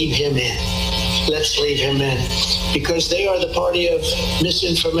 let's leave him in. Let's leave him in. Because they are the party of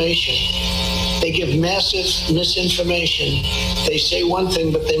misinformation. They give massive misinformation. They say one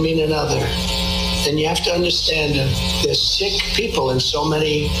thing, but they mean another. And you have to understand them. They're sick people in so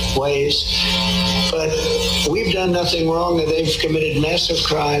many ways. But we've done nothing wrong, and they've committed massive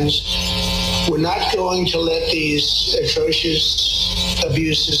crimes. We're not going to let these atrocious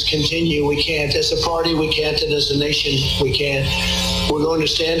abuses continue. We can't. As a party, we can't, and as a nation, we can't. We're going to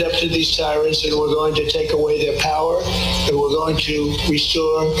stand up to these tyrants, and we're going to take away their power, and we're going to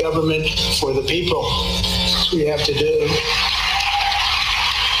restore government for the people. That's what we have to do.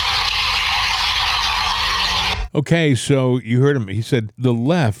 Okay, so you heard him. He said the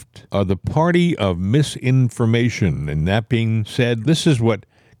left are the party of misinformation. And that being said, this is what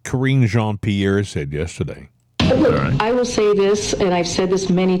Karine Jean-Pierre said yesterday. Look, All right. I will say this, and I've said this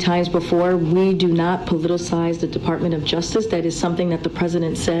many times before, we do not politicize the Department of Justice. That is something that the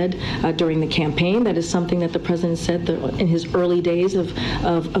president said during the campaign. That is something that the president said in his early days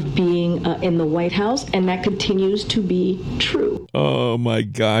of being in the White House, and that continues to be true. Oh, my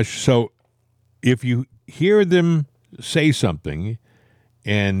gosh. So if you hear them say something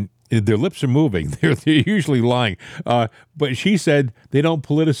and their lips are moving, they're usually lying. But she said they don't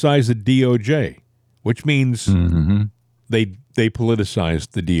politicize the DOJ, which means they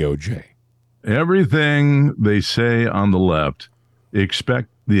politicize the DOJ. Everything they say on the left, expect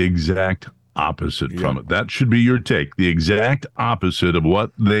the exact opposite from it. That should be your take. The exact opposite of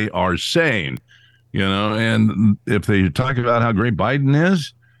what they are saying. And if they talk about how great Biden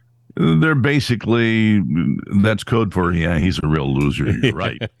is, they're basically, that's code for, he's a real loser. You're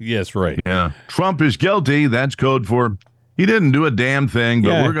right. Yes, right. Yeah. Trump is guilty. That's code for, he didn't do a damn thing,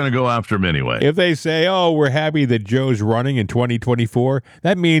 but we're going to go after him anyway. If they say, we're happy that Joe's running in 2024,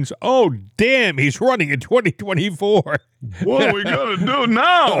 that means, damn, he's running in 2024. What are we going to do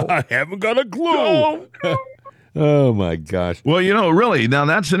now? I haven't got a clue. Oh, my gosh. Well, really, now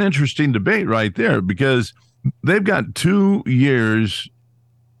that's an interesting debate right there, because they've got 2 years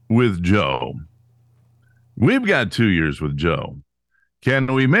with Joe. We've got 2 years with Joe.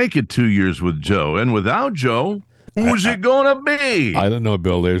 Can we make it 2 years with Joe? And without Joe, who's it going to be? I don't know,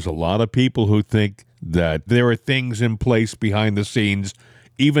 Bill. There's a lot of people who think that there are things in place behind the scenes,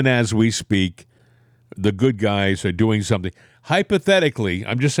 even as we speak. The good guys are doing something. Hypothetically,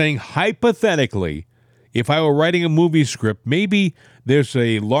 I'm just saying hypothetically, if I were writing a movie script, maybe there's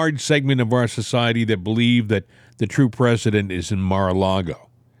a large segment of our society that believe that the true president is in Mar-a-Lago.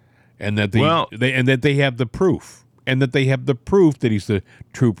 And that they have the proof, and that they have the proof that he's the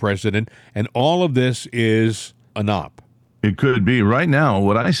true president, and all of this is an op. It could be. Right now,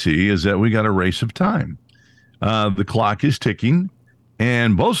 what I see is that we got a race of time. The clock is ticking,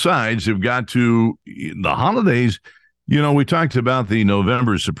 and both sides have got to, the holidays, we talked about the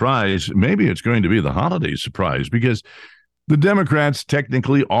November surprise. Maybe it's going to be the holiday surprise, because the Democrats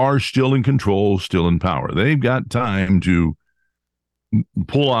technically are still in control, still in power. They've got time to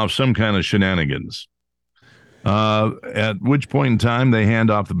pull off some kind of shenanigans. At which point in time they hand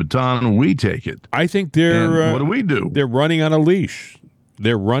off the baton, we take it. I think they're. What do we do? They're running on a leash.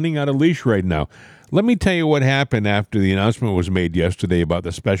 They're running on a leash right now. Let me tell you what happened after the announcement was made yesterday about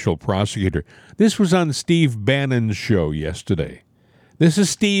the special prosecutor. This was on Steve Bannon's show yesterday. This is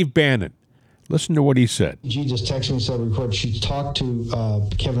Steve Bannon. Listen to what he said. She just texted me, said she talked to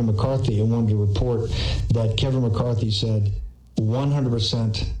Kevin McCarthy and wanted to report that Kevin McCarthy said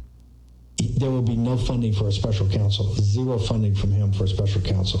 100% there will be no funding for a special counsel, zero funding from him for a special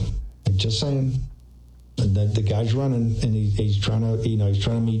counsel. Just saying. The guy's running, and he's trying to, he's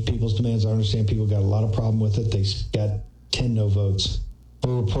trying to meet people's demands. I understand people got a lot of problem with it. They got 10 no votes.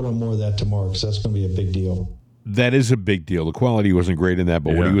 We'll report on more of that tomorrow, because that's going to be a big deal. That is a big deal. The quality wasn't great in that,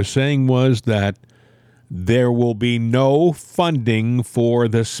 but what he was saying was that there will be no funding for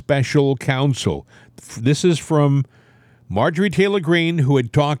the special counsel. This is from Marjorie Taylor Greene, who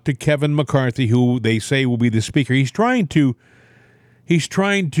had talked to Kevin McCarthy, who they say will be the speaker. He's trying to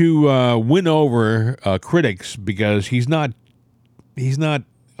win over critics, because he's not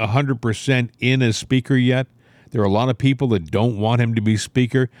 100% in as speaker yet. There are a lot of people that don't want him to be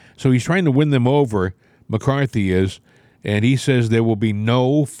speaker, so he's trying to win them over. McCarthy is, and he says there will be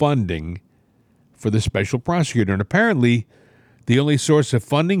no funding for the special prosecutor. And apparently, the only source of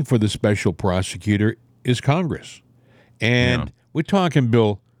funding for the special prosecutor is Congress. And we're talking,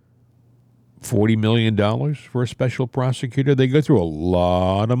 Bill, $40 million for a special prosecutor. They go through a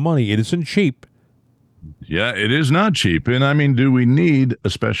lot of money. It isn't cheap. Yeah, it is not cheap. And I mean, do we need a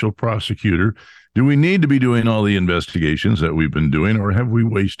special prosecutor? Do we need to be doing all the investigations that we've been doing, or have we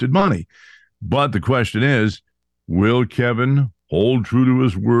wasted money? But the question is, will Kevin hold true to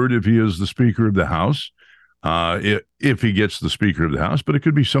his word if he is the Speaker of the House? If he gets the Speaker of the House, but it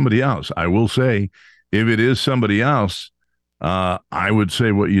could be somebody else. I will say, if it is somebody else, I would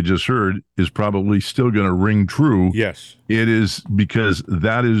say what you just heard is probably still going to ring true. Yes. It is, because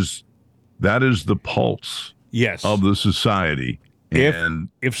that is the pulse of the society.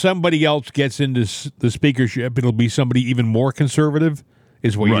 If somebody else gets into the speakership, it'll be somebody even more conservative,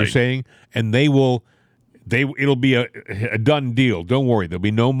 is what you're saying, and it'll be a done deal. Don't worry, there'll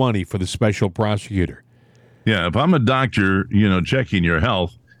be no money for the special prosecutor. Yeah, if I'm a doctor, checking your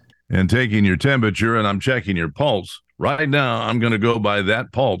health and taking your temperature, and I'm checking your pulse, right now I'm going to go by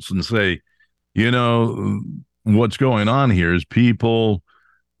that pulse and say, what's going on here is people,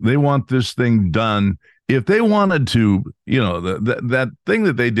 they want this thing done. If they wanted to, that thing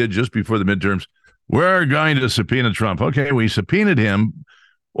that they did just before the midterms, we're going to subpoena Trump. Okay, we subpoenaed him.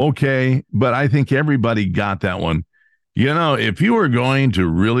 Okay, but I think everybody got that one. If you were going to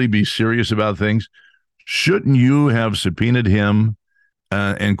really be serious about things, shouldn't you have subpoenaed him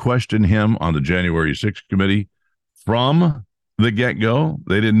and questioned him on the January 6th committee from the get-go?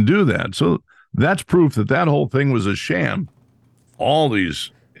 They didn't do that. So that's proof that whole thing was a sham. All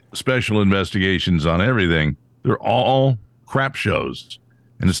these special investigations on everything, they're all crap shows,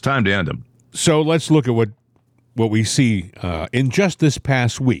 and it's time to end them. So let's look at what we see in just this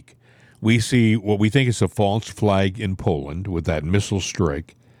past week. We see what we think is a false flag in Poland with that missile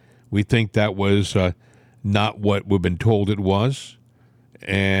strike. We think that was not what we've been told it was.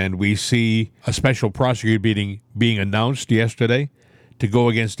 And we see a special prosecutor being announced yesterday to go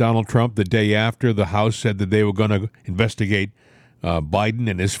against Donald Trump the day after the House said that they were going to investigate Biden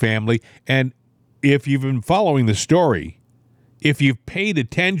and his family. And if you've been following the story, if you've paid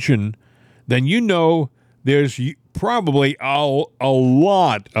attention, then there's probably a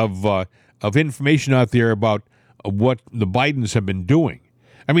lot of information out there about what the Bidens have been doing.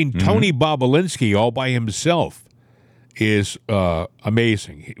 I mean, Tony Bobulinski all by himself is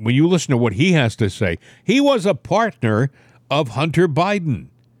amazing. When you listen to what he has to say, he was a partner of Hunter Biden.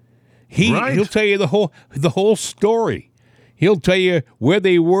 He'll tell you the whole story. He'll tell you where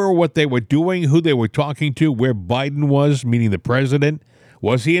they were, what they were doing, who they were talking to, where Biden was, meaning the president.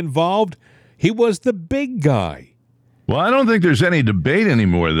 Was he involved? He was the big guy. Well, I don't think there's any debate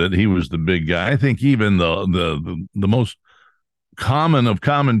anymore that he was the big guy. I think even the most common of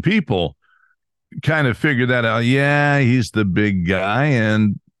common people kind of figured that out. Yeah, he's the big guy,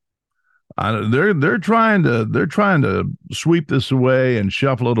 and they're trying to sweep this away and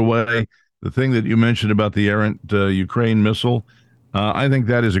shuffle it away. The thing that you mentioned about the errant Ukraine missile, I think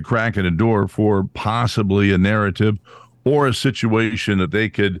that is a crack in a door for possibly a narrative or a situation that they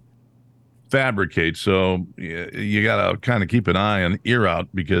could fabricate. So you got to kind of keep an eye and ear out,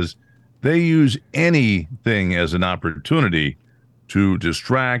 because they use anything as an opportunity to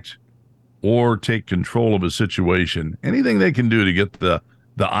distract or take control of a situation. Anything they can do to get the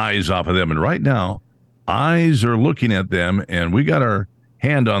eyes off of them. And right now, eyes are looking at them, and we got our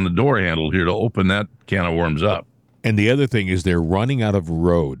hand on the door handle here to open that can of worms up. And the other thing is they're running out of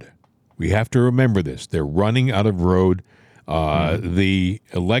road. We have to remember this. They're running out of road. The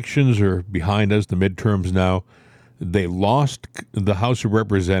elections are behind us, the midterms now. They lost the House of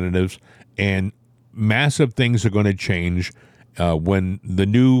Representatives, and massive things are going to change when the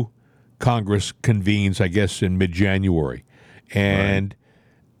new Congress convenes, I guess, in mid-January. And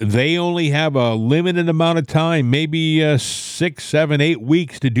they only have a limited amount of time, maybe 6, 7, 8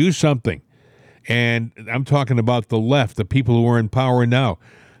 weeks to do something. And I'm talking about the left, the people who are in power now.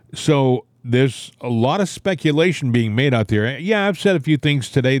 So there's a lot of speculation being made out there. Yeah, I've said a few things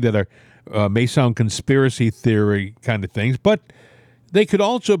today that are may sound conspiracy theory kind of things, but they could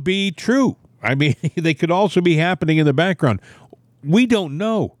also be true. I mean, they could also be happening in the background. We don't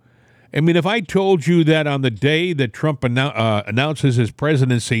know. I mean, if I told you that on the day that Trump announces his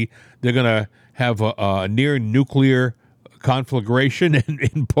presidency, they're going to have a near nuclear conflagration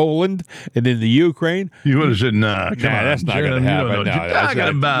in Poland and in the Ukraine, you would have said, "Nah, that's not going to happen." That's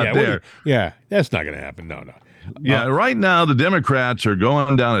not going to happen. No. Yeah, right now the Democrats are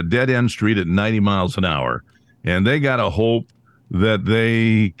going down a dead-end street at 90 miles an hour, and they got to hope that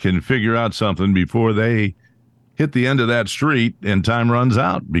they can figure out something before they hit the end of that street and time runs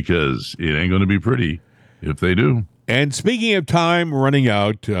out, because it ain't going to be pretty if they do. And speaking of time running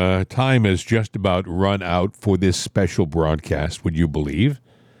out, time has just about run out for this special broadcast, would you believe?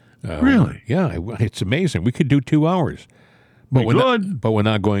 Really? Yeah, it's amazing. We could do 2 hours. But we're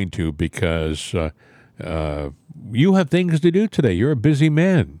not going to, because you have things to do today. You're a busy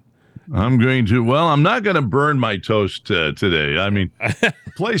man. I'm not going to burn my toast today. I mean, the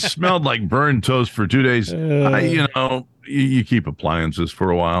place smelled like burned toast for 2 days. You keep appliances for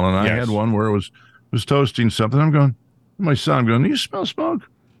a while, and I had one where it was toasting something. I'm going, my son going, "Do you smell smoke?"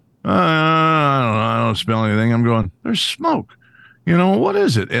 I don't smell anything. I'm going, "There's smoke. What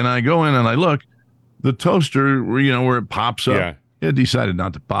is it?" And I go in and I look, the toaster, where it pops up, it decided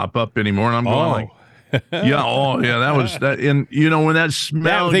not to pop up anymore. And I'm going that was that. And when that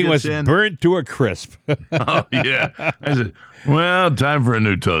smell, that thing was burnt to a crisp. Oh yeah, I said, well, time for a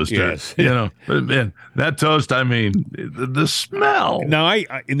new toaster. Yes. But man, that toast, I mean, the smell. Now, I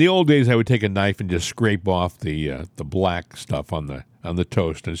in the old days, I would take a knife and just scrape off the black stuff on the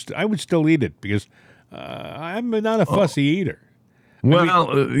toast, and I would still eat it, because I'm not a fussy eater.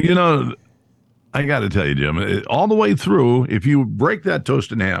 Well, I got to tell you, Jim, all the way through, if you break that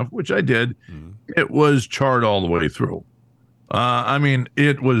toast in half, which I did, it was charred all the way through. I mean,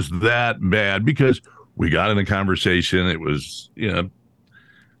 it was that bad because we got in a conversation. It was,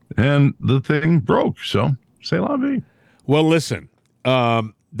 and the thing broke. So, c'est la vie. Well, listen,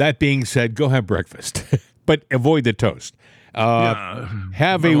 that being said, go have breakfast, but avoid the toast.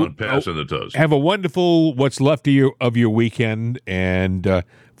 Have the toast. Have a wonderful what's left of your weekend. And,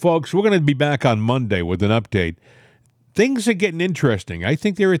 folks, we're going to be back on Monday with an update. Things are getting interesting. I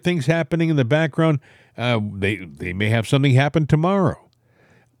think there are things happening in the background. They may have something happen tomorrow.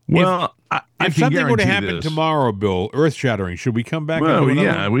 Well, if something were to happen tomorrow, Bill, earth-shattering, should we come back? Well,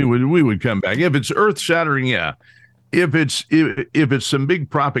 yeah, we would come back. If it's earth-shattering, yeah. If it's some big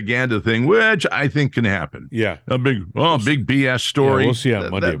propaganda thing, which I think can happen. Yeah. A big BS story. Yeah, we'll see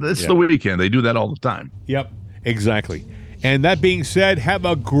on Monday. That's the weekend. They do that all the time. Yep, exactly. And that being said, have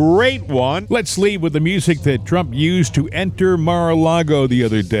a great one. Let's leave with the music that Trump used to enter Mar-a-Lago the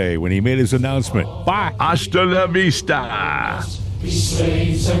other day when he made his announcement. Bye. Hasta la vista. Be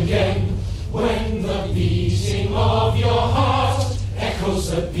slaves again when the beating of your heart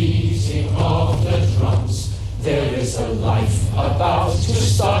echoes the beating of the drums. There is a life about to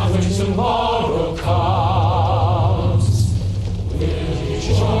start when tomorrow comes. Will you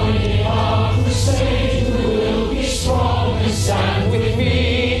join in our crusade? Who will be strong and stand with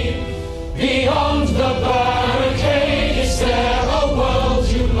me? Beyond the barricade, is there a world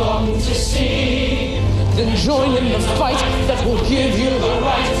you long to see? Then join in the fight that will give you the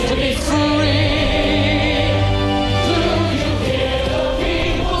right to be free. Do you hear the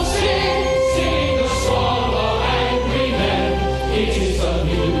people sing the song of angry men? It is the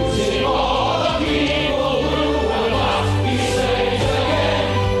music of the people who will not be slaves again.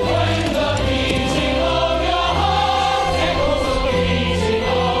 When the beating of your heart echoes the beating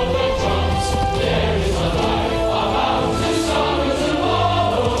of the drums, there is a life about to start when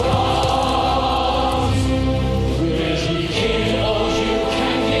tomorrow comes. Really give all you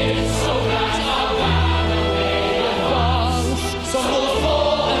can give, so that our banner may advance. Some will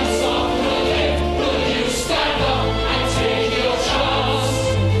fall and some will live. Will you stand up and take your chance?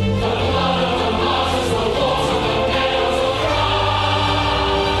 The blood of the martyrs will water the meadows of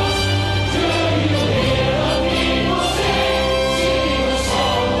grass. Do you hear the people sing the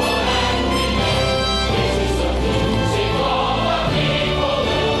song of angry men? This is the music of the people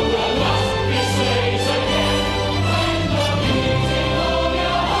who will not be slaves again. When the beating of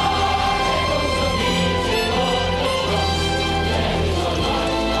your heart echoes the beating of the drums, there is a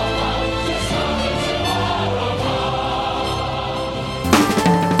life about to start when tomorrow comes.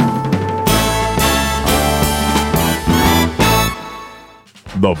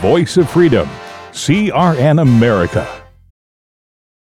 The voice of freedom, CRN America.